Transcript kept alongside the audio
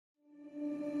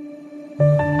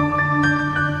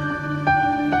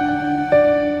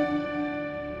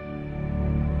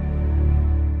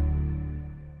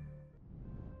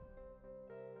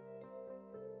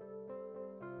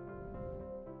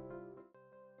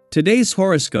Today's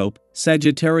horoscope,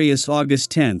 Sagittarius August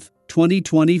 10th,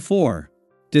 2024.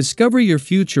 Discover your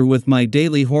future with my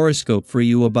daily horoscope for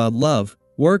you about love,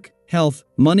 work, health,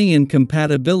 money and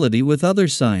compatibility with other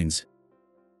signs.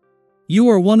 You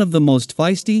are one of the most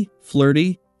feisty,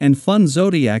 flirty, and fun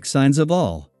zodiac signs of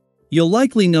all. You'll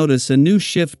likely notice a new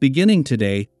shift beginning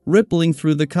today, rippling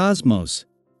through the cosmos.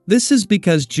 This is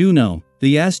because Juno,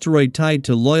 the asteroid tied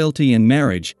to loyalty and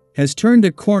marriage, has turned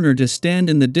a corner to stand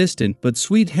in the distant but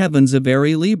sweet heavens of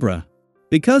airy Libra.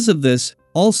 Because of this,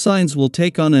 all signs will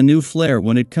take on a new flair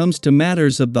when it comes to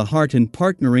matters of the heart and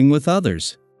partnering with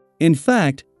others. In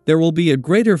fact, there will be a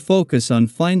greater focus on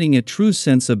finding a true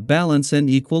sense of balance and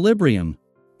equilibrium.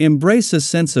 Embrace a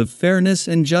sense of fairness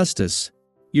and justice.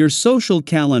 Your social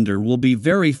calendar will be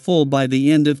very full by the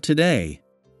end of today.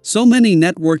 So many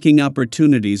networking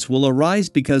opportunities will arise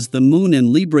because the Moon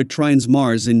in Libra trines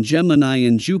Mars in Gemini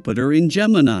and Jupiter in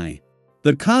Gemini.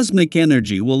 The cosmic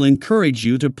energy will encourage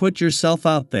you to put yourself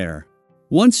out there.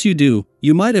 Once you do,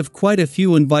 you might have quite a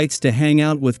few invites to hang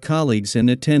out with colleagues and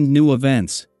attend new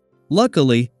events.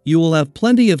 Luckily, you will have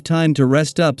plenty of time to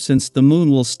rest up since the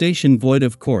Moon will station void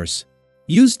of course.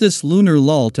 Use this lunar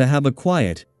lull to have a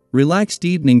quiet, relaxed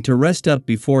evening to rest up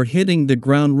before hitting the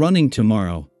ground running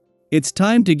tomorrow. It's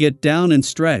time to get down and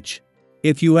stretch.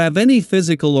 If you have any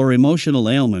physical or emotional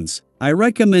ailments, I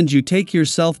recommend you take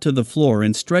yourself to the floor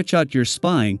and stretch out your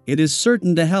spine. It is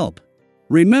certain to help.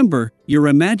 Remember, your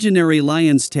imaginary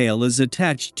lion's tail is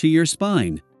attached to your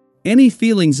spine. Any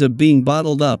feelings of being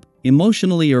bottled up,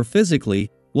 emotionally or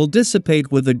physically, will dissipate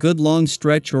with a good long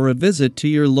stretch or a visit to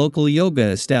your local yoga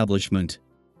establishment.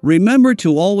 Remember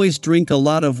to always drink a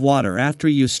lot of water after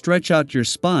you stretch out your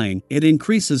spine. It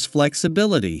increases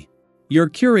flexibility. Your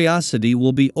curiosity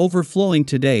will be overflowing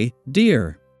today,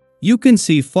 dear. You can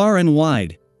see far and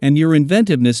wide, and your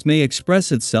inventiveness may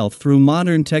express itself through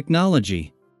modern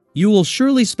technology. You will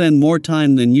surely spend more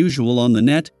time than usual on the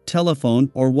net,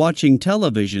 telephone, or watching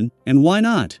television, and why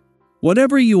not?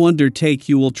 Whatever you undertake,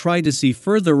 you will try to see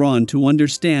further on to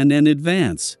understand and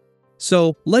advance.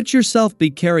 So, let yourself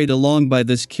be carried along by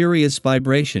this curious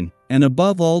vibration, and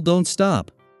above all, don't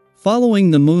stop. Following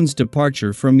the Moon's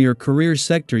departure from your career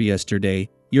sector yesterday,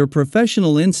 your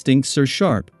professional instincts are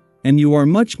sharp, and you are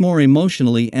much more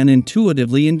emotionally and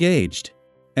intuitively engaged.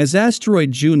 As asteroid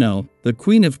Juno, the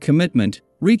queen of commitment,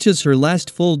 reaches her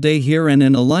last full day here and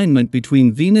an alignment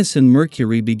between Venus and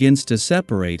Mercury begins to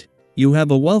separate, you have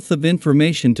a wealth of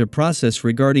information to process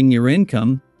regarding your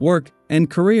income, work, and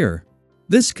career.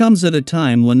 This comes at a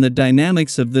time when the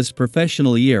dynamics of this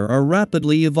professional year are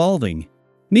rapidly evolving.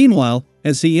 Meanwhile,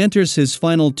 as he enters his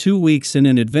final 2 weeks in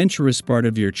an adventurous part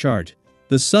of your chart,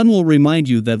 the Sun will remind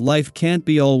you that life can't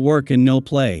be all work and no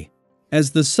play.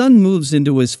 As the Sun moves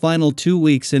into his final 2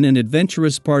 weeks in an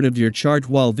adventurous part of your chart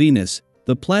while Venus,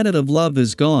 the planet of love,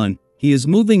 is gone, he is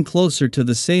moving closer to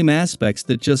the same aspects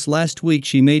that just last week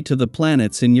she made to the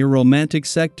planets in your romantic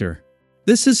sector.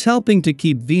 This is helping to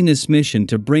keep Venus' mission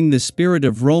to bring the spirit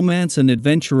of romance and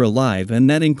adventure alive, and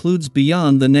that includes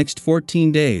beyond the next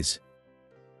 14 days.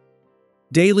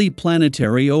 Daily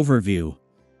Planetary Overview.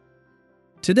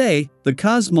 Today, the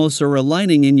cosmos are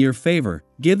aligning in your favor,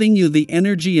 giving you the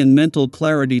energy and mental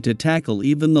clarity to tackle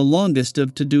even the longest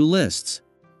of to-do lists.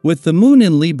 With the Moon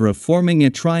in Libra forming a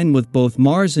trine with both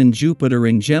Mars and Jupiter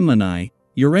in Gemini,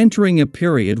 you're entering a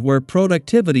period where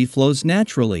productivity flows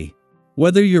naturally.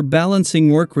 Whether you're balancing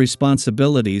work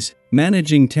responsibilities,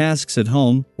 managing tasks at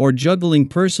home, or juggling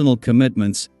personal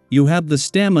commitments, you have the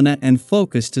stamina and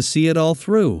focus to see it all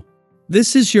through.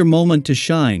 This is your moment to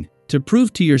shine, to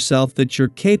prove to yourself that you're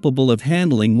capable of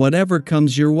handling whatever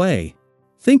comes your way.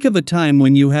 Think of a time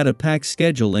when you had a packed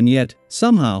schedule and yet,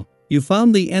 somehow, you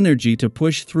found the energy to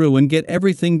push through and get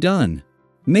everything done.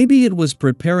 Maybe it was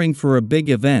preparing for a big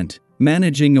event,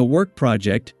 managing a work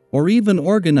project, or even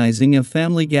organizing a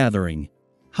family gathering.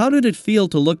 How did it feel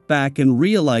to look back and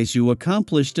realize you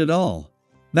accomplished it all?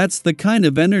 That's the kind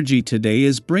of energy today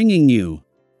is bringing you.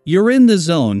 You're in the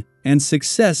zone, and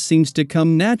success seems to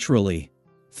come naturally.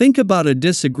 Think about a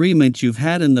disagreement you've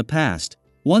had in the past,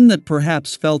 one that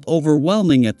perhaps felt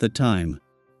overwhelming at the time.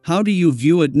 How do you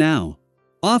view it now?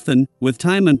 Often, with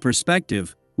time and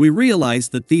perspective, we realize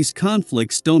that these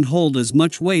conflicts don't hold as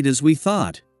much weight as we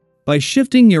thought. By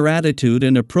shifting your attitude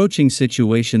and approaching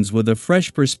situations with a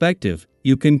fresh perspective,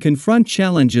 you can confront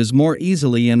challenges more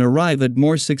easily and arrive at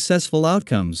more successful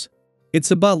outcomes.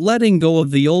 It's about letting go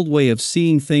of the old way of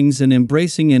seeing things and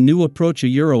embracing a new approach,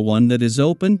 one that is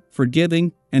open,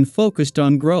 forgiving, and focused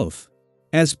on growth.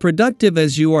 As productive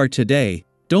as you are today,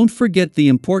 don't forget the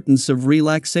importance of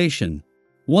relaxation.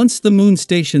 Once the Moon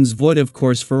stations void of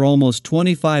course for almost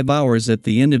 25 hours at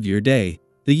the end of your day,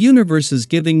 The universe is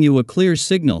giving you a clear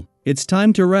signal. It's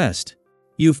time to rest.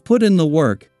 You've put in the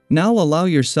work, now allow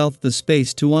yourself the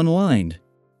space to unwind.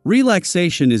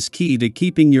 Relaxation is key to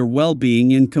keeping your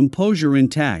well-being and composure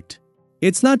intact.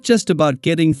 It's not just about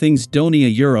getting things done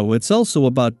euro, it's also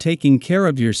about taking care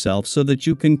of yourself so that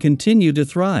you can continue to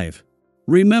thrive.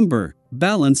 Remember,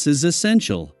 balance is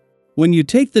essential. When you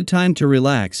take the time to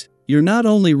relax, you're not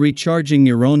only recharging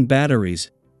your own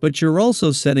batteries, but you're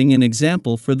also setting an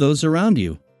example for those around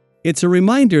you. It's a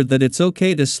reminder that it's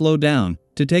okay to slow down,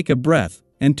 to take a breath,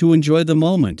 and to enjoy the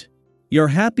moment. Your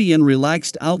happy and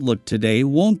relaxed outlook today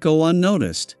won't go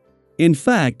unnoticed. In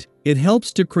fact, it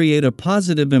helps to create a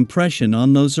positive impression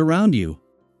on those around you.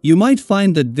 You might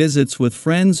find that visits with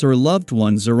friends or loved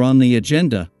ones are on the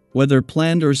agenda, whether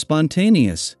planned or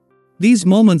spontaneous. These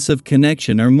moments of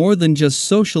connection are more than just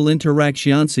social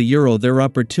interactions euro, they're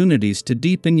opportunities to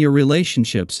deepen your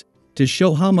relationships, to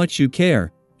show how much you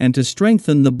care, and to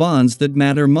strengthen the bonds that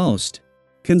matter most.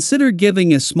 Consider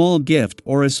giving a small gift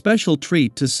or a special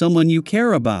treat to someone you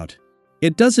care about.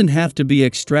 It doesn't have to be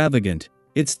extravagant,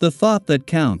 it's the thought that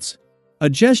counts.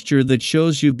 A gesture that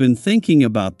shows you've been thinking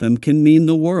about them can mean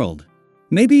the world.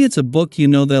 Maybe it's a book you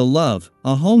know they'll love,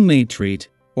 a homemade treat,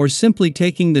 or simply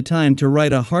taking the time to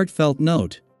write a heartfelt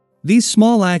note. These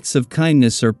small acts of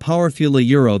kindness are powerful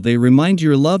euro, they remind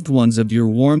your loved ones of your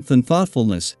warmth and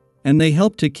thoughtfulness, and they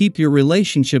help to keep your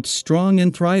relationships strong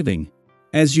and thriving.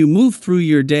 As you move through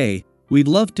your day, we'd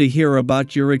love to hear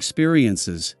about your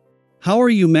experiences. How are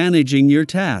you managing your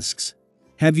tasks?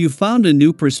 Have you found a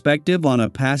new perspective on a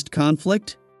past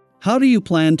conflict? How do you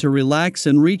plan to relax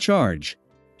and recharge?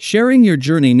 Sharing your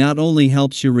journey not only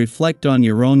helps you reflect on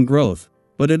your own growth,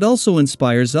 but it also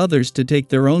inspires others to take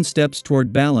their own steps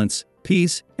toward balance,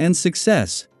 peace, and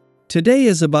success. Today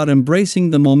is about embracing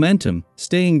the momentum,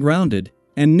 staying grounded,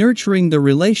 and nurturing the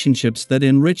relationships that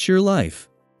enrich your life.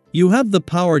 You have the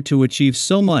power to achieve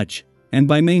so much, and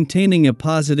by maintaining a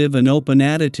positive and open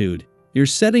attitude, you're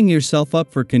setting yourself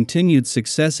up for continued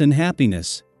success and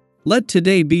happiness. Let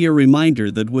today be a reminder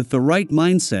that with the right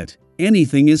mindset,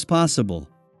 anything is possible.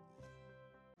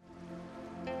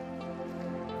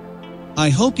 I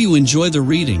hope you enjoy the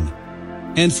reading.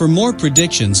 And for more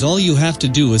predictions, all you have to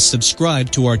do is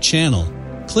subscribe to our channel,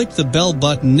 click the bell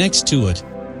button next to it,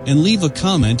 and leave a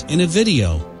comment in a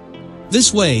video.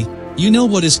 This way, you know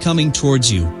what is coming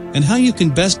towards you, and how you can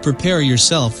best prepare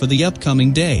yourself for the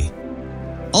upcoming day.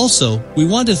 Also, we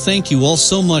want to thank you all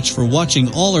so much for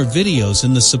watching all our videos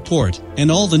and the support, and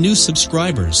all the new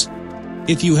subscribers.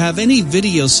 If you have any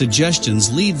video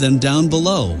suggestions, leave them down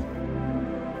below.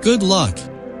 Good luck!